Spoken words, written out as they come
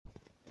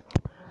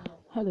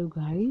Hello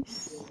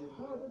guys.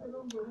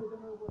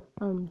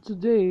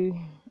 Today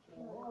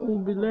we'll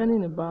be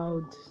learning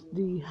about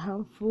the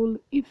harmful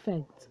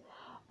effects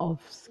of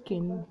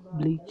skin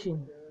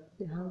bleaching.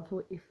 The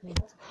harmful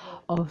effects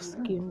of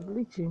skin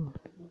bleaching.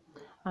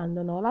 And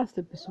on our last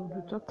episode,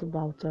 we talked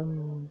about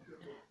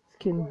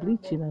skin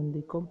bleaching and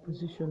the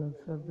composition of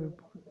every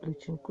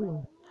bleaching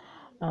cream.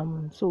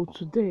 So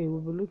today we'll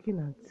be looking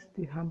at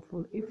the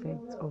harmful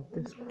effects of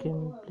the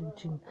skin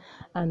bleaching.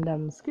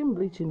 And skin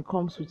bleaching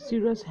comes with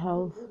serious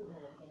health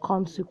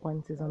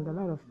consequences, and a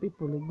lot of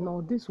people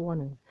ignore this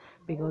warning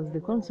because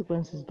the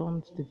consequences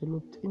don't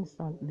develop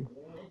instantly.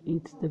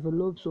 It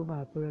develops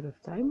over a period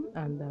of time,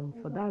 and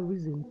for that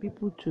reason,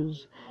 people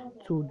choose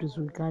to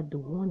disregard the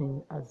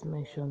warning as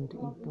mentioned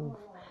above.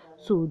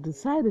 So, the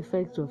side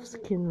effects of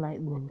skin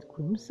lightening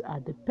creams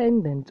are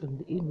dependent on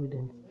the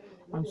ingredients,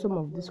 and some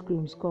of these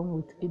creams come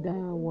with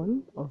either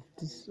one of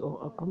this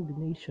or a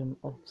combination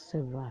of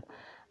several.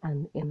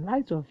 And in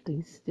light of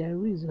this,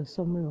 there is a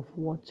summary of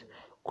what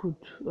could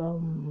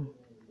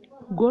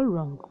go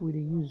wrong with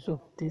the use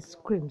of these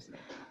creams.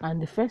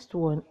 And the first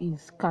one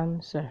is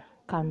cancer.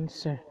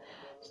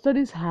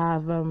 Studies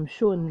have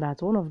shown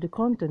that one of the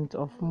content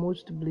of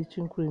most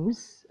bleaching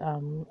creams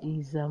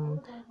is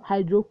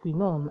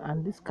hydroquinone,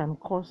 and this can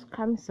cause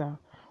cancer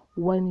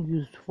when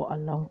used for a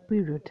long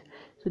period.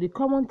 So the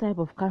common type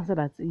of cancer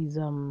that a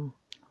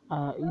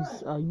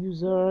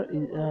user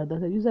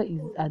is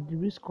at the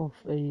risk of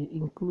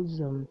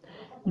includes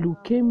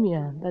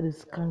leukemia, that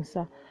is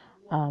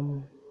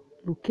um,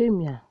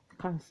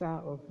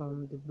 cancer of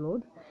the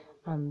blood,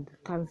 and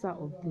cancer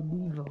of the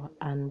liver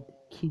and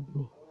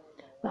kidney.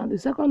 Now, the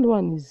second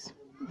one is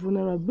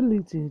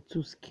vulnerability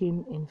to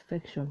skin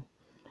infection.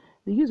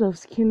 The use of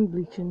skin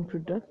bleaching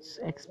products,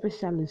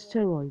 especially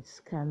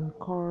steroids, can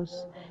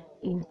cause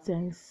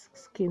intense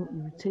skin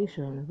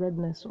irritation,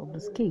 redness of the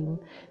skin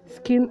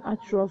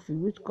atrophy,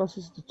 which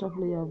causes the top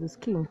layer of the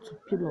skin to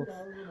peel off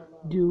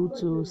due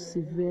to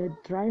severe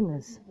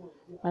dryness.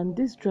 And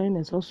this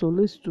dryness also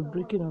leads to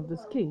breaking of the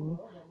skin,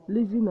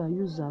 leaving a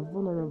user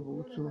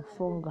vulnerable to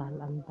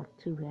fungal and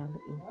bacterial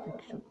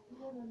infection.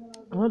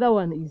 Another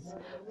one is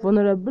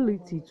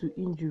vulnerability to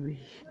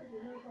injury.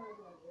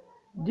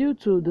 Due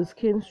to the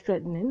skin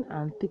straightening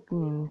and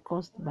thickening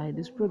caused by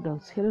these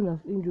products, healing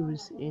of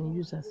injuries in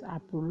users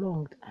are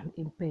prolonged and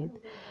impaired.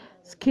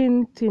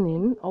 Skin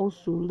thinning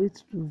also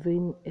leads to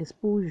vein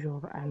exposure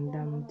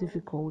and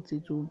difficulty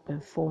to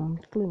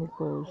perform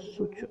clinical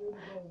suture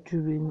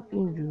during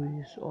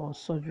injuries or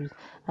surgeries,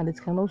 and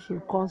it can also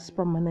cause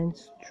permanent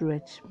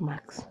stretch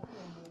marks.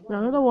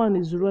 Now, another one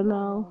is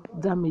renal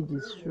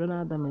damages.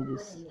 Renal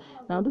damages.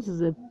 Now, this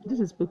is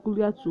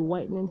peculiar to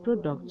whitening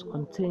products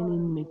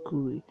containing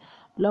mercury.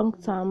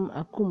 Long-term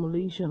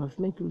accumulation of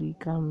mercury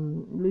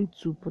can lead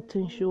to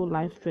potential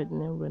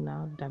life-threatening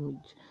renal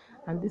damage,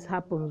 and this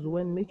happens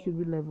when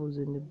mercury levels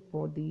in the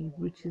body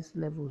reaches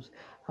levels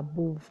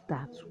above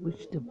that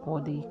which the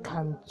body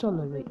can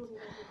tolerate.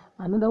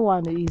 Another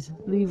one is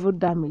liver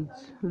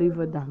damage.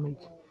 Liver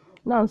damage.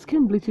 Now,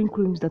 skin bleaching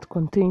creams that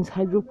contains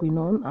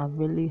hydroquinone are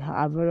very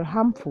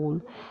harmful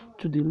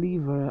to the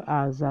liver,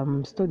 as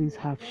studies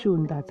have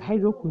shown that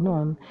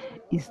hydroquinone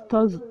is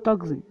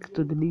toxic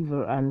to the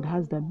liver and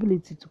has the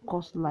ability to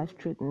cause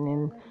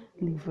life-threatening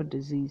liver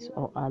disease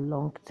or a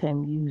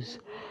long-term use.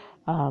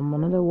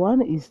 Another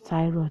one is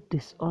thyroid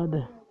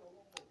disorder.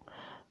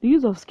 The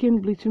use of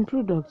skin bleaching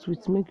products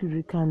with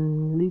mercury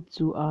can lead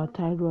to a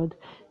thyroid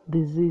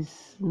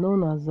disease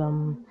known as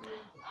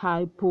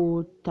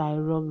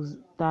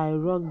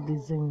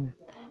hypothyroidism.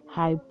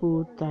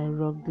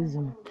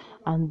 Hypothyroidism,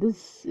 and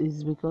this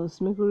is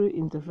because mercury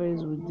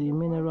interferes with the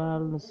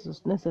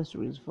minerals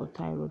necessaries for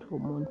thyroid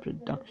hormone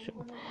production.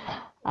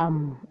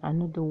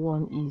 Another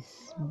one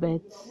is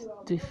birth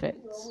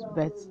defects.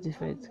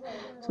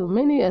 So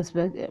many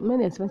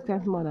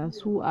expectant mothers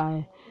who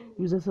are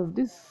users of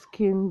this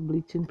skin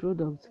bleaching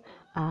product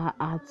are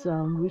at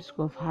risk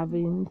of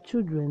having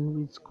children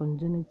with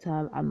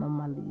congenital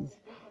anomalies.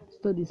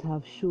 Studies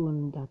have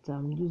shown that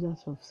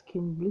users of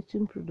skin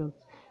bleaching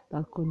products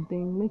that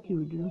contain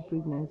mercury during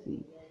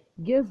pregnancy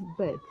gave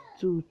birth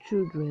to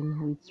children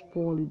with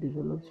poorly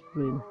developed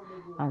brain,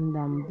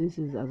 and this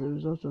is as a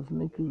result of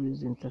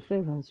mercury's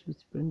interference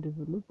with brain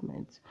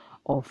development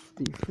of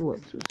the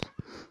fetus.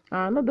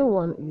 Another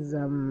one is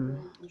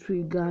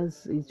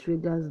it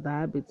triggers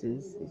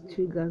diabetes.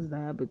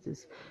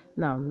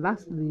 Now,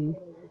 lastly,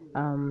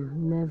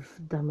 nerve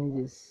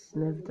damages.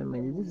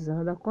 This is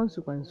another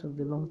consequence of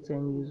the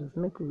long-term use of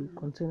mercury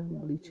containing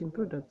bleaching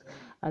products,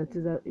 and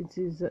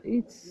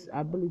its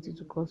ability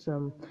to cause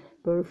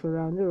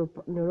peripheral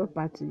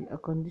neuropathy, a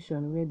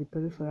condition where the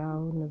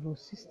peripheral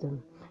nervous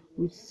system,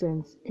 which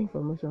sends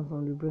information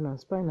from the brain and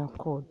spinal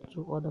cord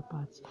to other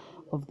parts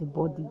of the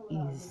body,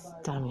 is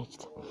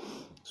damaged.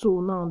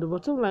 So now the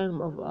bottom line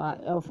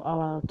of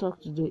our talk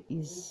today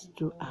is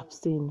to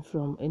abstain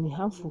from any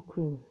harmful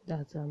cream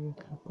that can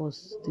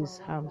cause these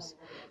harms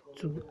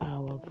to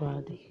our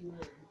body.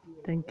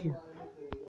 Thank you.